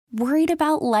Worried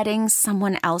about letting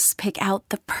someone else pick out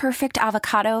the perfect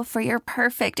avocado for your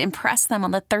perfect impress them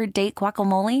on the third date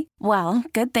guacamole? Well,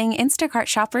 good thing Instacart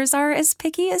shoppers are as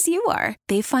picky as you are.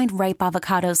 They find ripe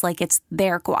avocados like it's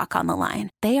their guac on the line.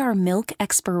 They are milk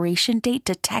expiration date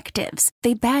detectives.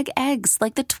 They bag eggs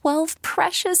like the 12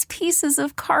 precious pieces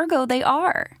of cargo they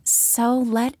are. So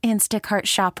let Instacart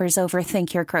shoppers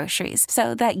overthink your groceries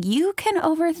so that you can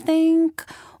overthink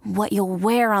what you'll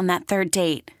wear on that third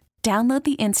date. Download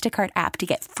the Instacart app to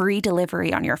get free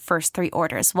delivery on your first 3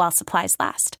 orders while supplies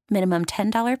last. Minimum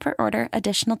 $10 per order.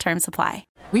 Additional terms apply.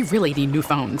 We really need new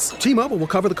phones. T-Mobile will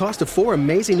cover the cost of 4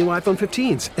 amazing new iPhone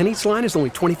 15s, and each line is only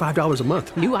 $25 a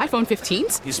month. New iPhone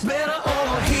 15s? It's better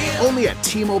over here. Only at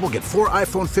T-Mobile, get 4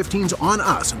 iPhone 15s on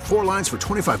us and 4 lines for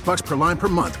 $25 per line per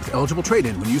month with eligible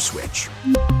trade-in when you switch.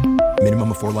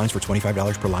 Minimum of 4 lines for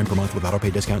 $25 per line per month with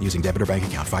autopay discount using debit or bank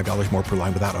account. $5 more per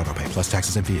line without autopay, plus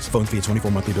taxes and fees. Phone fee at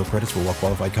 24 monthly bill credits for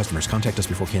well-qualified customers. Contact us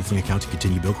before canceling account to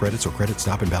continue bill credits or credit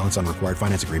stop and balance on required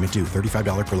finance agreement due.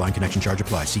 $35 per line connection charge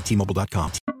applies. See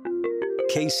T-Mobile.com.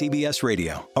 KCBS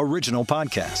Radio, original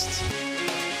podcasts.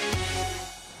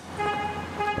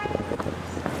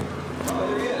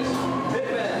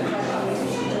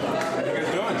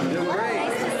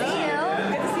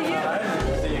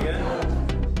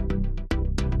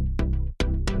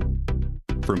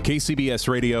 From KCBS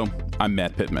Radio, I'm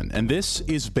Matt Pittman, and this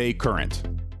is Bay Current.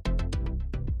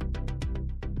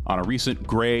 On a recent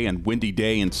gray and windy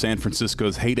day in San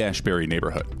Francisco's Haight-Ashbury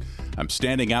neighborhood, I'm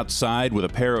standing outside with a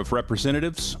pair of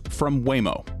representatives from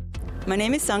Waymo. My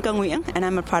name is Sangkang Nguyen, and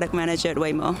I'm a product manager at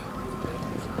Waymo.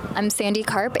 I'm Sandy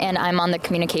Karp, and I'm on the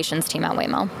communications team at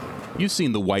Waymo. You've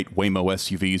seen the white Waymo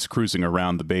SUVs cruising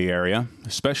around the Bay Area,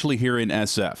 especially here in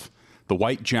SF. The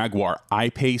white Jaguar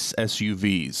I-Pace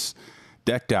SUVs,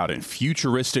 decked out in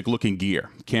futuristic-looking gear.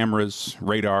 Cameras,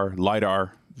 radar,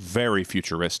 LiDAR, very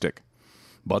futuristic.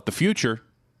 But the future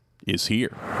is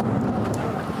here.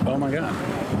 Oh, my God.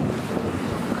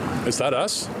 Is that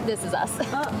us? This is us.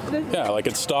 Yeah, like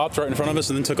it stopped right in front of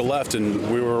us and then took a left,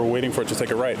 and we were waiting for it to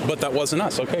take a right. But that wasn't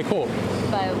us. Okay, cool.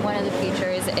 But one of the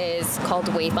features is called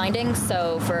wayfinding.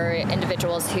 So for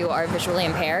individuals who are visually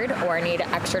impaired or need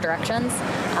extra directions,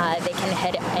 they can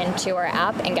head into our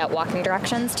app and get walking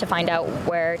directions to find out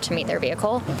where to meet their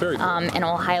vehicle. Very cool. And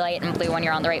it'll highlight in blue when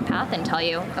you're on the right path and tell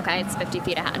you, okay, it's 50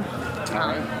 feet ahead. It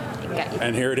can get you.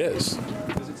 And here it is.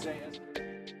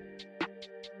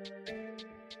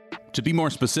 To be more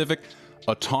specific,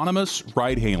 autonomous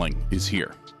ride-hailing is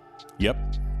here.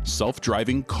 Yep,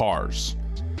 self-driving cars.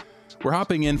 We're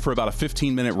hopping in for about a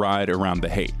 15-minute ride around the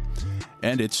Haight,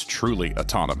 and it's truly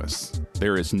autonomous.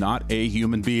 There is not a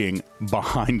human being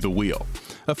behind the wheel.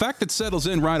 A fact that settles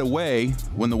in right away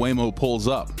when the Waymo pulls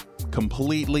up.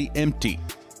 Completely empty.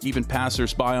 Even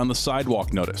passersby on the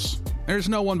sidewalk notice. There's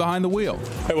no one behind the wheel.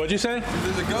 Hey, what'd you say?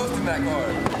 There's a ghost in that car.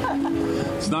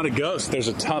 It's not a ghost.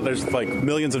 There's like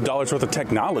millions of dollars worth of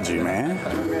technology, man.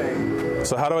 Okay.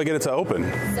 So how do I get it to open?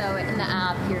 So in the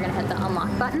app, you're going to hit the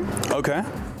unlock button. Okay.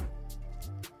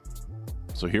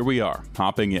 So here we are,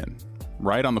 hopping in,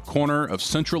 right on the corner of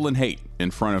Central and Haight, in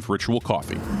front of Ritual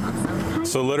Coffee. Awesome.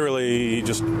 So literally,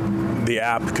 just the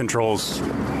app controls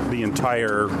the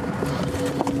entire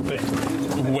thing.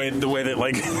 The way that,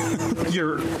 like,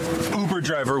 your Uber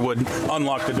driver would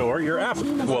unlock the door, your app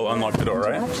will unlock the door,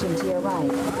 right? Direction to your right.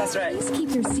 That's right. Please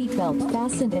keep your seatbelt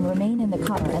fastened and remain in the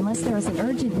car unless there is an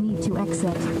urgent need to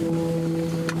exit.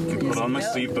 Put on my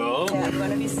seatbelt. Yeah, I'm going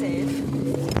to be safe.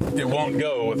 It won't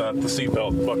go without the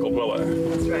seatbelt buckled, will it?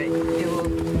 That's right. It will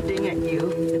ding at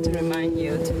you to remind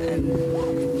you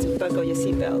to buckle your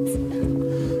seatbelts.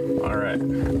 All right.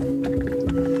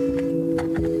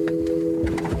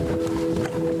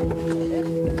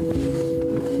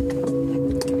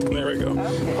 There we go.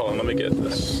 Okay. Hold on, let me get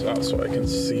this out so I can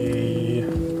see.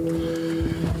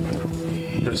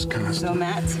 Just kind of. So,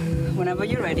 Matt, whenever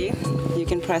you're ready, you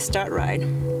can press start ride.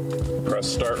 Press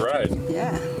start ride.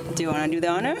 Yeah. Do you want to do the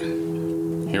honor?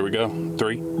 Here we go.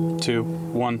 3, 2,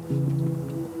 1.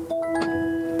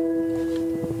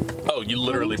 Oh, you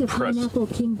literally to press. Pineapple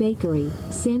King Bakery,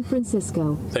 San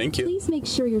Francisco. Thank you. Please make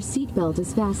sure your seatbelt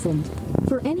is fastened.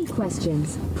 For any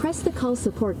questions, press the call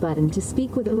support button to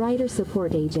speak with a rider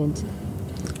support agent.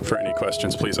 For any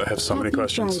questions, please. I have so many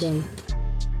questions. Friday.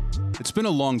 It's been a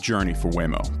long journey for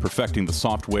Waymo, perfecting the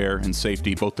software and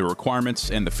safety, both the requirements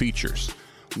and the features.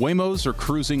 Waymos are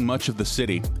cruising much of the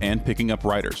city and picking up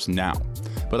riders now.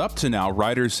 But up to now,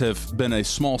 riders have been a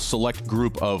small select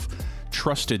group of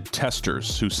trusted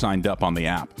testers who signed up on the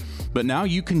app. But now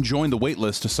you can join the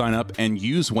waitlist to sign up and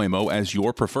use Waymo as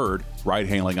your preferred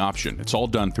ride-hailing option. It's all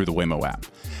done through the Waymo app.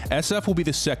 SF will be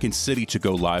the second city to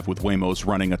go live with Waymos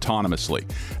running autonomously.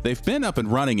 They've been up and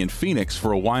running in Phoenix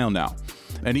for a while now.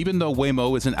 And even though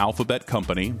Waymo is an Alphabet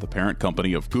company, the parent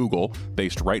company of Google,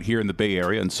 based right here in the Bay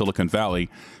Area in Silicon Valley,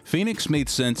 Phoenix made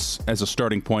sense as a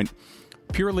starting point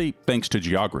purely thanks to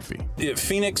geography. Yeah,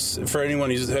 Phoenix, for anyone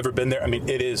who's ever been there, I mean,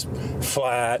 it is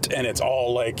flat and it's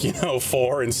all like,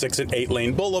 4 and 6 and 8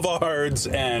 lane boulevards,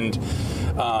 and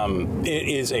it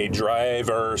is a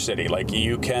driver city. Like,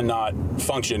 you cannot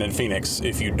function in Phoenix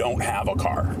if you don't have a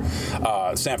car.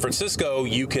 San Francisco,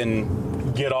 you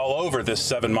can get all over this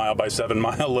 7 mile by 7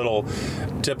 mile little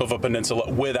tip of a peninsula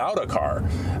without a car.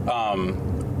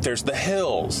 There's the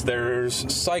hills,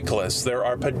 there's cyclists, there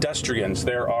are pedestrians,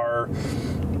 there are,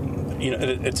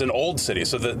 it's an old city,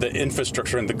 so the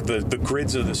infrastructure and the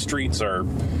grids of the streets are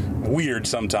weird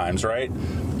sometimes, right?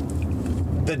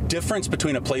 The difference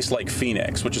between a place like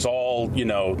Phoenix, which is all,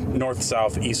 north,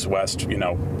 south, east, west,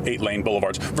 8 lane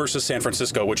boulevards, versus San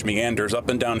Francisco, which meanders up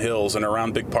and down hills and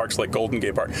around big parks like Golden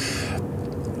Gate Park,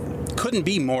 couldn't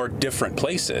be more different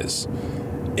places.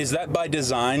 Is that by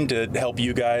design to help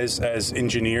you guys as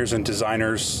engineers and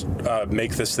designers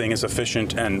make this thing as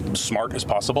efficient and smart as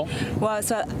possible? Well,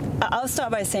 so I'll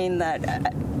start by saying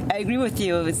that I agree with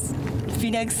you. It's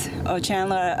Phoenix or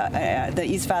Chandler, the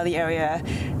East Valley area,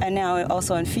 and now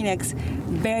also in Phoenix,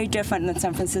 very different than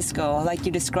San Francisco, like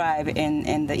you described.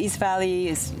 In the East Valley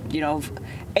is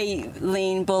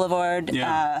 8-lane boulevard.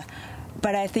 Yeah.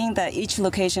 But I think that each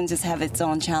location just have its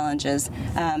own challenges.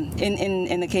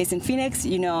 In the case in Phoenix,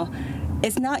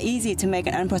 it's not easy to make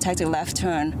an unprotected left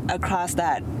turn across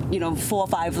that, 4 or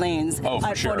 5 lanes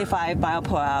at 45 mile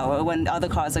per hour when other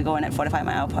cars are going at 45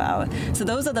 mile per hour. So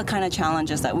those are the kind of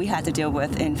challenges that we had to deal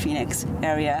with in Phoenix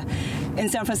area. In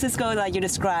San Francisco, like you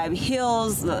described,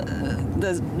 hills,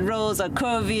 the roads are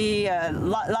curvy,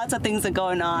 lots of things are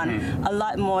going on, a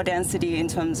lot more density in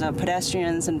terms of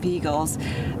pedestrians and vehicles.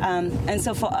 And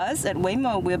so for us at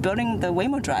Waymo, we're building the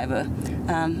Waymo Driver.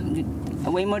 A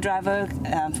Waymo Driver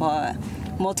for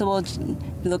multiple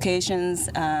locations,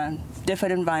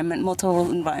 different environment, multiple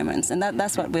environments, and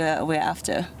that's what we're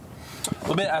after.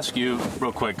 Let me ask you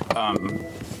real quick,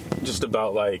 just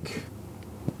about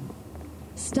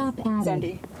Stop adding.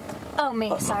 Sandy. Oh,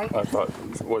 me, sorry. I thought,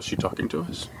 was she talking to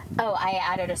us? Oh, I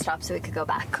added a stop so we could go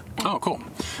back. Oh, cool.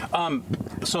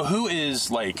 So who is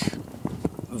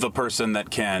the person that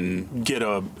can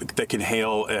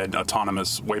hail an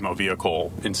autonomous Waymo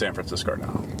vehicle in San Francisco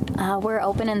now? We're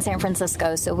open in San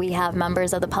Francisco, so we have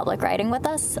members of the public riding with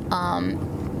us.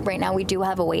 Right now we do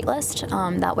have a wait list.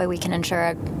 That way we can ensure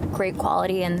a great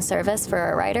quality and service for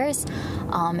our riders.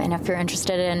 And if you're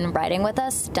interested in riding with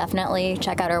us, definitely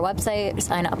check out our website,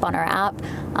 sign up on our app.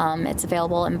 It's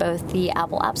available in both the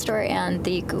Apple App Store and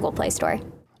the Google Play Store.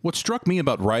 What struck me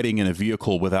about riding in a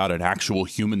vehicle without an actual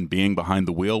human being behind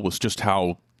the wheel was just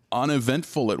how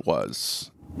uneventful it was.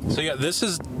 So yeah, this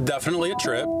is definitely a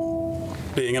trip.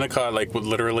 Being in a car, with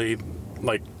literally,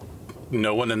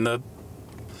 no one in the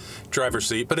driver's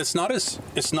seat, but it's not as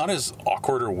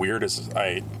awkward or weird as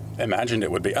I imagined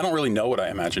it would be. I don't really know what I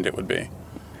imagined it would be,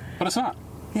 but it's not.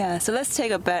 Yeah, so let's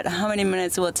take a bet. How many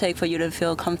minutes will it take for you to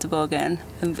feel comfortable again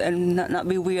and not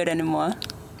be weird anymore?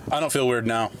 I don't feel weird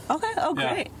now. Okay. Oh,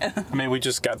 great. Yeah. I mean, we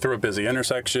just got through a busy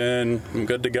intersection. I'm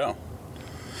good to go.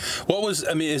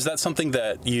 Is that something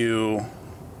that you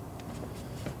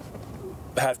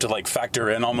have to factor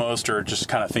in almost, or just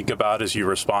kind of think about as you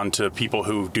respond to people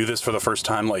who do this for the first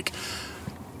time,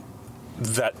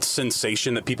 that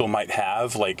sensation that people might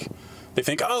have, they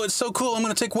think, oh, it's so cool, I'm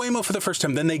going to take Waymo for the first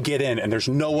time. Then they get in and there's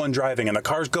no one driving and the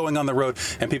car's going on the road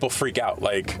and people freak out.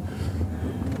 What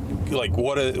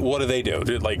do they do?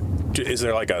 Is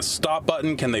there a stop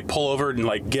button? Can they pull over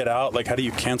and get out? How do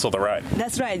you cancel the ride?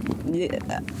 That's right.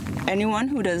 Anyone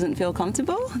who doesn't feel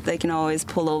comfortable, they can always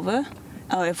pull over.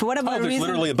 For whatever reason. There's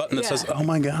literally a button that says, oh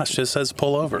my gosh, it says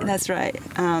pull over. That's right.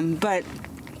 But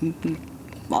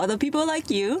other people like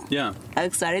you are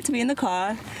excited to be in the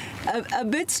car. A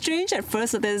bit strange at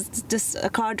first that there's just a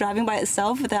car driving by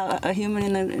itself without a human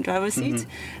in the driver's seat.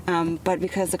 But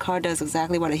because the car does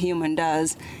exactly what a human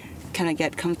does, kind of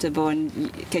get comfortable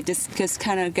and just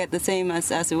kind of get the same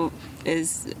as it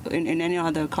is in any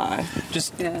other car.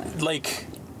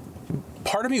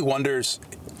 Part of me wonders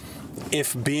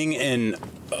if being in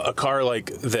a car like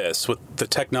this with the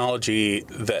technology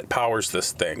that powers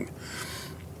this thing,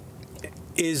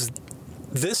 is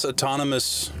this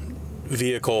autonomous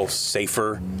vehicle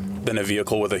safer than a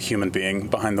vehicle with a human being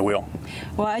behind the wheel?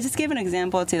 Well, I just gave an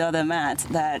example to the other Matt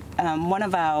that one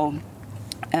of our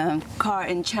car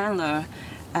in Chandler.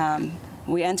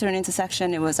 We entered an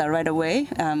intersection. It was a right away.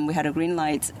 We had a green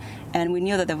light, and we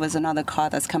knew that there was another car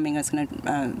that's coming. It's going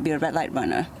to be a red light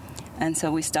runner. And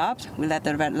so we stopped, we let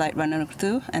the red light runner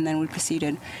through, and then we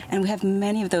proceeded. And we have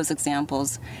many of those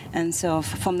examples. And so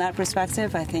from that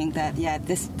perspective, I think that,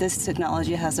 this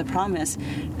technology has a promise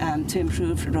to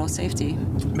improve road safety.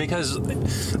 Because,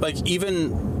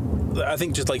 I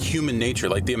think just like human nature,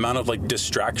 like the amount of like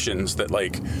distractions that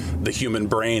like the human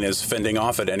brain is fending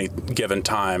off at any given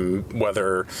time,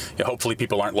 whether hopefully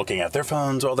people aren't looking at their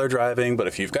phones while they're driving, but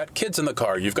if you've got kids in the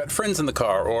car, you've got friends in the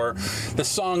car, or the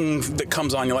song that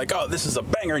comes on, you're like, oh, this is a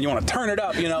banger, and you want to turn it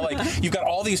up, you've got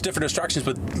all these different distractions,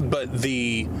 but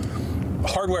the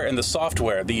hardware and the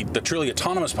software, the truly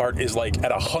autonomous part is like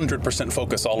at 100%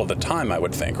 focus all of the time, I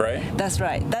would think, right? That's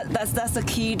right. That's the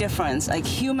key difference. Like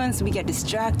humans, we get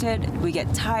distracted, we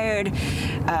get tired.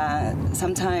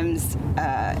 Sometimes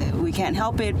we can't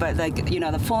help it, but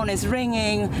the phone is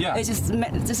ringing. Yeah. It's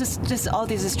just all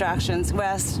these distractions.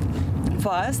 Whereas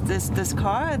for us, this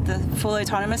car, the fully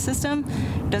autonomous system,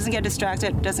 doesn't get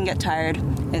distracted, doesn't get tired.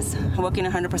 It's working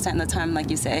 100% of the time,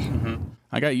 like you say. Mm-hmm.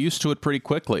 I got used to it pretty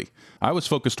quickly. I was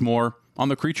focused more on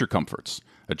the creature comforts,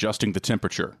 adjusting the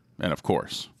temperature, and of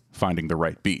course, finding the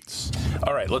right beats.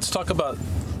 All right, let's talk about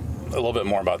a little bit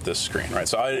more about this screen, right?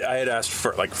 So I had asked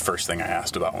for, first thing I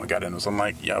asked about when we got in was, I'm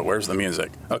like, where's the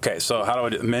music? Okay, so how do I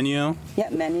do menu? Yeah,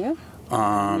 menu.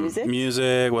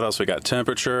 Music. What else we got?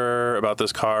 Temperature. About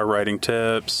this car. Writing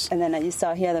tips. And then you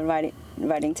saw here the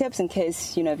writing tips in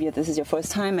case if this is your first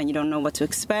time and you don't know what to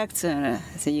expect. So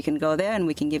you can go there and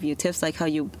we can give you tips like how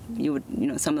you would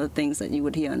some of the things that you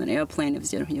would hear on an airplane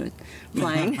if you're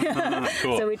flying.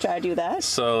 Cool. So we try to do that.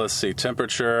 So let's see.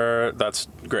 Temperature. That's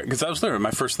great because that was literally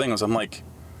my first thing. I'm like,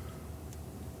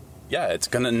 yeah, it's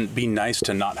going to be nice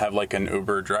to not have like an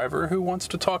Uber driver who wants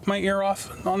to talk my ear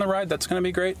off on the ride. That's going to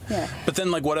be great. Yeah. But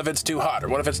then what if it's too hot or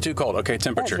what if it's too cold? Okay,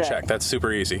 temperature check. That's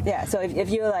super easy. Yeah, so if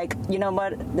you're like,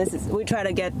 we try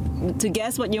to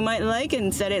guess what you might like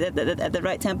and set it at the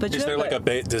right temperature. Is there like a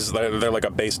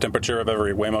base temperature of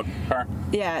every Waymo car?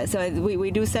 Yeah, so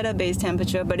we do set a base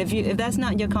temperature, but if that's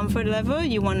not your comfort level,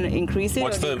 you want to increase it.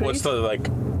 What's the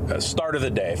start of the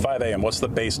day, 5 a.m. What's the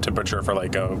base temperature for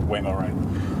like a Waymo ride?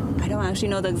 I don't actually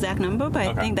know the exact number, but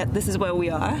I think that this is where we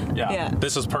are. Yeah.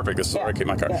 This is perfect. This is where I keep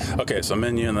my car. Yeah. Okay, so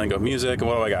menu and then go music.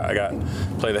 What do I got? I got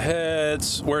play the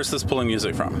hits. Where's this pulling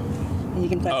music from? You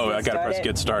can press I got to press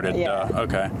get started. Yeah.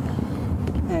 Okay.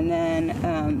 And then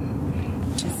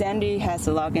Sandy has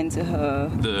to log into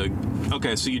her.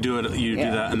 Okay, so you do it. You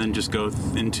do that, and then just go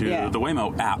into the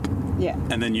Waymo app. Yeah.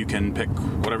 And then you can pick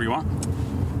whatever you want.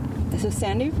 This is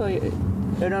Sandy for you.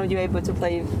 I don't know if you're able to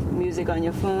play music on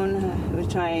your phone. We're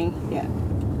trying,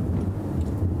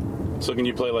 So can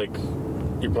you play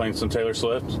you're playing some Taylor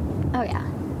Swift? Oh yeah.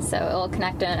 So it'll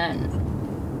connect in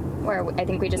where I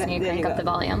think we just need to crank up the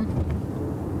volume.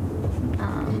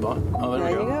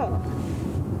 There we go.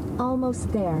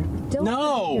 Almost there. Don't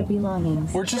forget your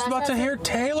belongings. We're just about to hear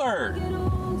Taylor.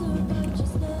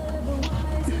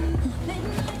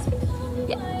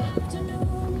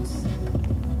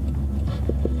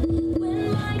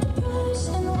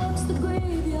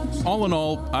 All in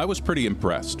all, I was pretty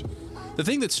impressed. The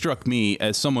thing that struck me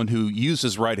as someone who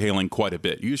uses ride-hailing quite a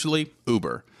bit, usually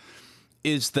Uber,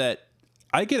 is that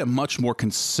I get a much more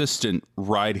consistent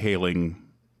ride-hailing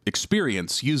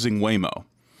experience using Waymo.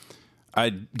 I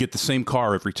get the same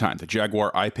car every time, the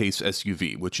Jaguar I-Pace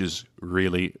SUV, which is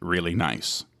really, really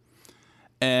nice.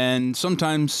 And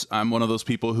sometimes I'm one of those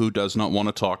people who does not want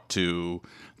to talk to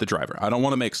the driver. I don't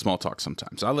want to make small talk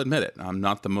sometimes. I'll admit it. I'm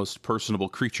not the most personable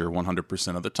creature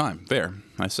 100% of the time. There,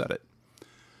 I said it.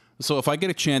 So if I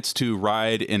get a chance to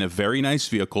ride in a very nice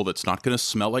vehicle that's not going to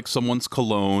smell like someone's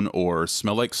cologne or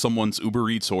smell like someone's Uber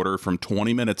Eats order from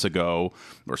 20 minutes ago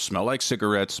or smell like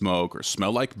cigarette smoke or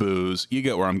smell like booze, you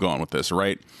get where I'm going with this,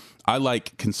 right? I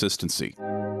like consistency.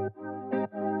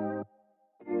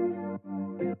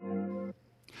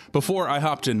 Before I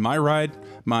hopped in my ride,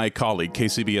 my colleague,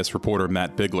 KCBS reporter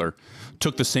Matt Bigler,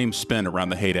 took the same spin around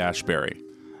the Haight-Ashbury.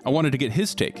 I wanted to get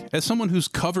his take, as someone who's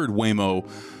covered Waymo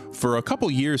for a couple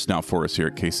years now for us here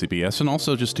at KCBS, and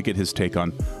also just to get his take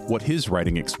on what his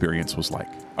riding experience was like.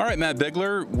 All right, Matt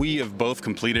Bigler, we have both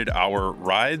completed our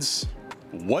rides.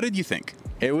 What did you think?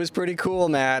 It was pretty cool,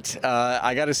 Matt.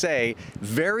 I got to say,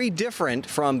 very different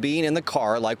from being in the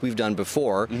car like we've done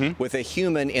before with a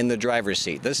human in the driver's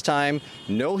seat. This time,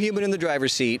 no human in the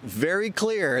driver's seat. Very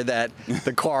clear that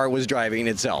the car was driving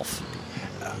itself.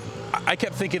 I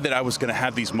kept thinking that I was going to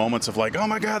have these moments of like, oh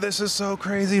my God, this is so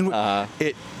crazy.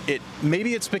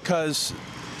 Maybe it's because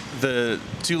the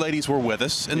two ladies were with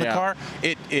us in the car.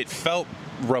 It it felt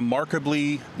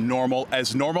remarkably normal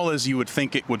as you would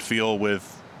think it would feel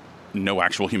with no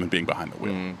actual human being behind the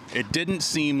wheel. It didn't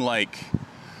seem like,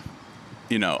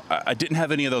 I didn't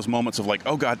have any of those moments of like,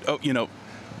 oh God,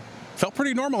 felt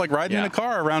pretty normal, like riding in a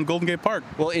car around Golden Gate Park.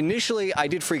 Well, initially, I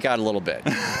did freak out a little bit.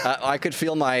 I could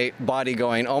feel my body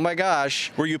going, oh my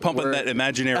gosh. Were you pumping that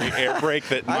imaginary air brake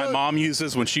that my mom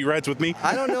uses when she rides with me?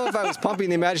 I don't know if I was pumping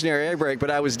the imaginary air brake, but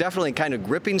I was definitely kind of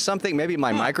gripping something, maybe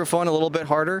my microphone a little bit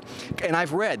harder. And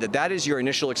I've read that is your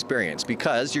initial experience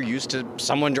because you're used to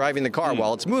someone driving the car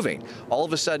while it's moving. All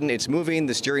of a sudden, it's moving,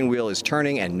 the steering wheel is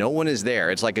turning, and no one is there.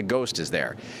 It's like a ghost is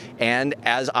there. And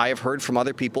as I have heard from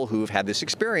other people who've had this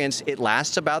experience, it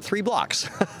lasts about 3 blocks.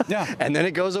 Yeah. And then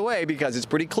it goes away because it's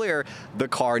pretty clear the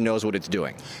car knows what it's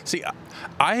doing. See,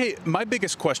 my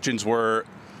biggest questions were,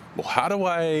 well, how do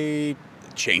I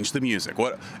change the music?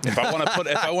 What if I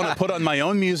want to put on my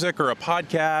own music or a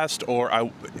podcast, or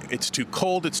it's too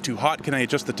cold, it's too hot, can I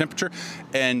adjust the temperature?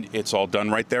 And it's all done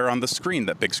right there on the screen,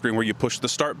 that big screen where you push the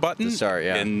start button. The start,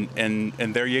 yeah.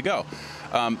 And there you go.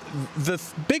 The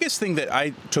biggest thing that I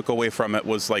took away from it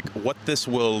was like what this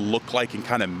will look like and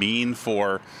kind of mean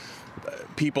for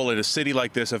people in a city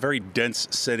like this, a very dense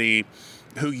city,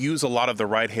 who use a lot of the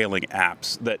ride-hailing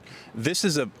apps. That this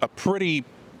is a pretty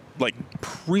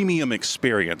premium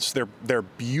experience. They're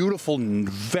beautiful,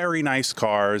 very nice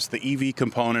cars. The EV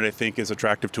component, I think, is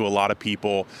attractive to a lot of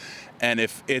people, and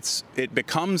if it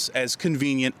becomes as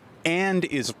convenient and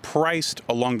is priced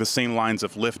along the same lines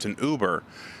of Lyft and Uber,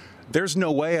 there's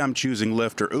no way I'm choosing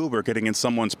Lyft or Uber, getting in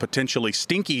someone's potentially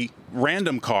stinky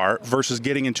random car versus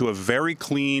getting into a very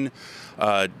clean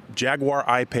Jaguar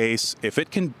I-Pace. If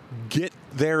it can get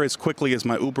there as quickly as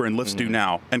my Uber and Lyfts do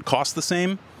now and cost the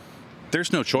same,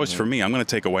 there's no choice for me. I'm going to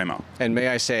take a Waymo. And may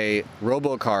I say,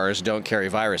 robocars don't carry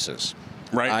viruses.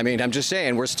 Right. I mean, I'm just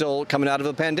saying, we're still coming out of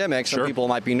a pandemic. Some people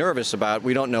might be nervous about,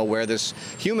 we don't know where this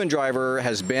human driver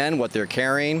has been, what they're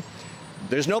carrying.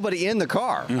 There's nobody in the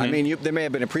car. I mean, there may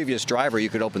have been a previous driver. You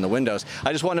could open the windows.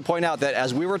 I just want to point out that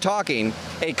as we were talking,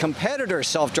 a competitor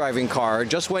self-driving car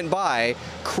just went by,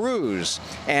 Cruise,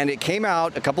 and it came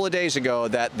out a couple of days ago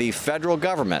that the federal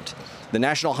government, the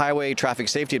National Highway Traffic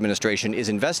Safety Administration, is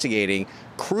investigating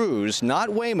Cruise, not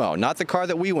Waymo, not the car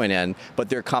that we went in, but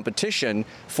their competition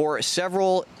for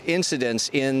several incidents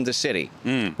in the city.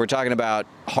 We're talking about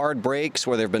hard brakes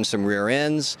where there have been some rear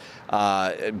ends,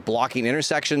 blocking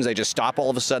intersections. They just stop all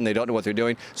of a sudden. They don't know what they're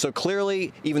doing. So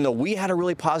clearly, even though we had a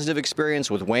really positive experience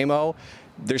with Waymo,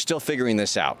 they're still figuring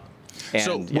this out. And,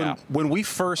 so when we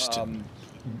first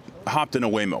hopped in a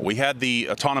Waymo, we had the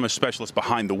autonomous specialist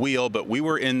behind the wheel, but we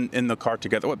were in the car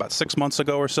together, about 6 months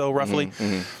ago or so, roughly.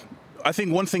 I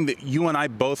think one thing that you and I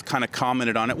both kind of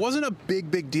commented on, it wasn't a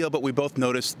big deal, but we both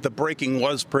noticed the braking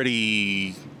was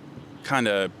pretty kind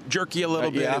of jerky a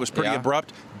little bit. It was pretty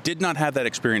abrupt. Did not have that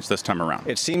experience this time around.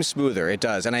 It seems smoother. It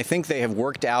does. And I think they have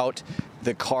worked out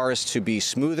the cars to be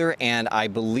smoother and I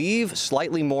believe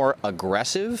slightly more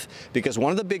aggressive, because one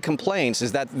of the big complaints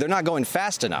is that they're not going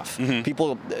fast enough.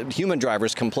 People, human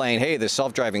drivers, complain, hey, the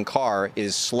self-driving car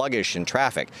is sluggish in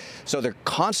traffic. So they're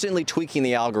constantly tweaking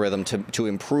the algorithm to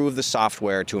improve the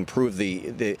software, to improve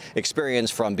the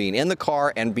experience from being in the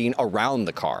car and being around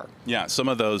the car. Yeah, some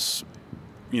of those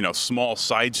small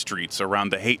side streets around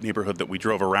the Haight neighborhood that we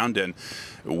drove around in,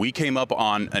 we came up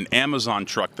on an Amazon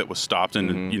truck that was stopped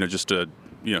in, just a,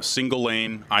 single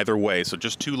lane either way. So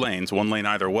just 2 lanes, 1 lane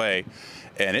either way.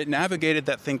 And it navigated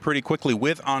that thing pretty quickly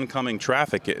with oncoming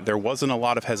traffic. There wasn't a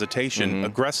lot of hesitation.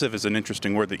 Aggressive is an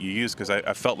interesting word that you use, because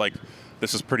I felt like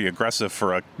this is pretty aggressive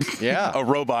for a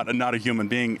robot and not a human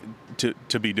being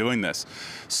to be doing this.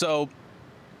 So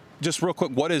just real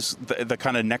quick, what is the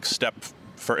kind of next step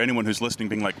for anyone who's listening,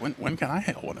 being like, when can I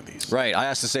hail one of these? Right, I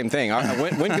asked the same thing.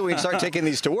 When can we start taking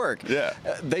these to work? Yeah.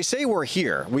 They say we're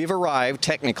here. We've arrived.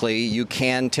 Technically, you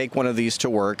can take one of these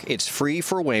to work. It's free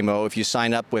for Waymo if you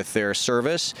sign up with their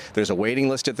service. There's a waiting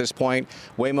list at this point.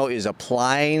 Waymo is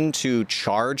applying to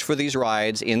charge for these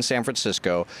rides in San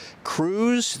Francisco.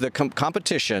 Cruise, the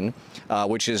competition,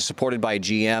 which is supported by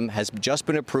GM, has just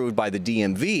been approved by the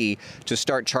DMV to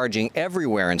start charging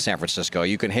everywhere in San Francisco.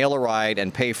 You can hail a ride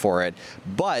and pay for it,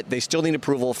 but they still need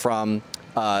approval from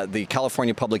the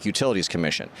California Public Utilities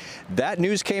Commission. That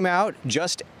news came out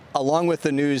just along with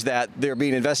the news that they're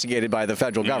being investigated by the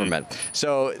federal government.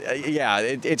 So,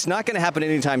 it's not going to happen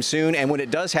anytime soon. And when it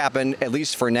does happen, at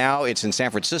least for now, it's in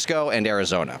San Francisco and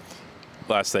Arizona.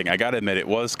 Last thing, I got to admit, it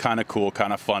was kind of cool,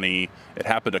 kind of funny. It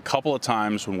happened a couple of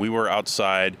times when we were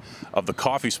outside of the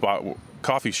coffee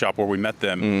shop where we met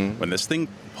them. When this thing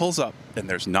pulls up and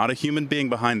there's not a human being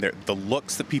behind there, the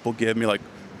looks that people give me, like,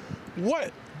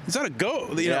 what Is that a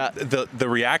ghost? You know, the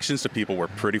reactions to people were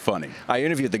pretty funny. I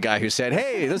interviewed the guy who said,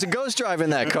 hey, there's a ghost driving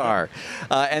that car.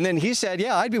 And then he said,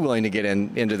 yeah, I'd be willing to get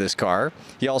into this car.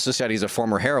 He also said he's a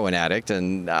former heroin addict,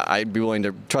 and I'd be willing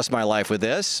to trust my life with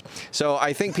this. So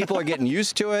I think people are getting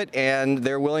used to it, and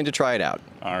they're willing to try it out.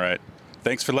 All right.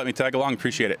 Thanks for letting me tag along.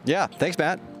 Appreciate it. Yeah. Thanks,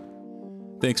 Matt.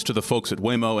 Thanks to the folks at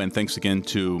Waymo, and thanks again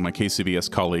to my KCBS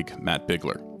colleague, Matt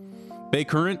Bigler. Bay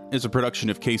Current is a production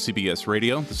of KCBS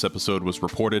Radio. This episode was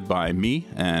reported by me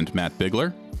and Matt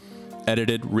Bigler,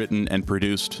 edited, written, and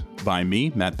produced by me,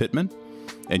 Matt Pittman.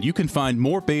 And you can find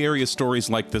more Bay Area stories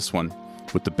like this one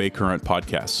with the Bay Current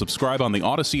podcast. Subscribe on the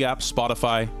Odyssey app,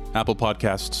 Spotify, Apple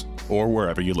Podcasts, or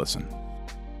wherever you listen.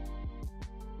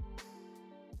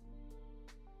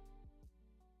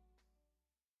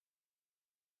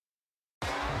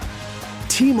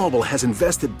 T-Mobile has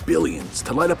invested billions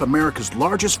to light up America's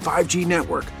largest 5G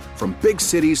network, from big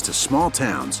cities to small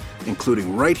towns,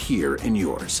 including right here in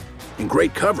yours. And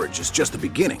great coverage is just the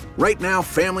beginning. Right now,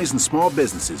 families and small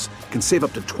businesses can save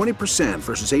up to 20%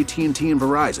 versus AT&T and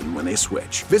Verizon when they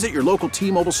switch. Visit your local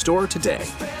T-Mobile store today.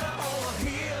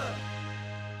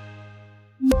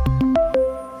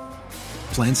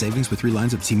 Plan savings with 3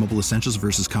 lines of T-Mobile Essentials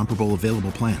versus comparable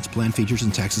available plans. Plan features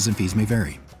and taxes and fees may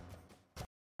vary.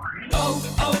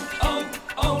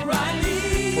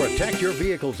 Protect your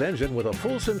vehicle's engine with a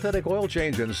full synthetic oil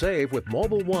change and save with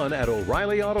Mobil 1 at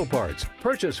O'Reilly Auto Parts.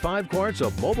 Purchase 5 quarts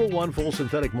of Mobil 1 full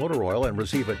synthetic motor oil and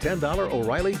receive a $10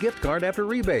 O'Reilly gift card after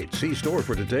rebate. See store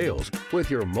for details. With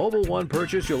your Mobil 1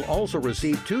 purchase, you'll also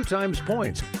receive 2 times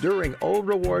points during O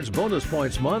Rewards Bonus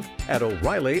Points Month at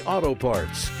O'Reilly Auto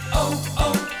Parts.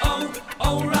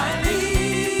 O'Reilly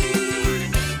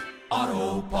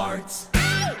Auto Parts.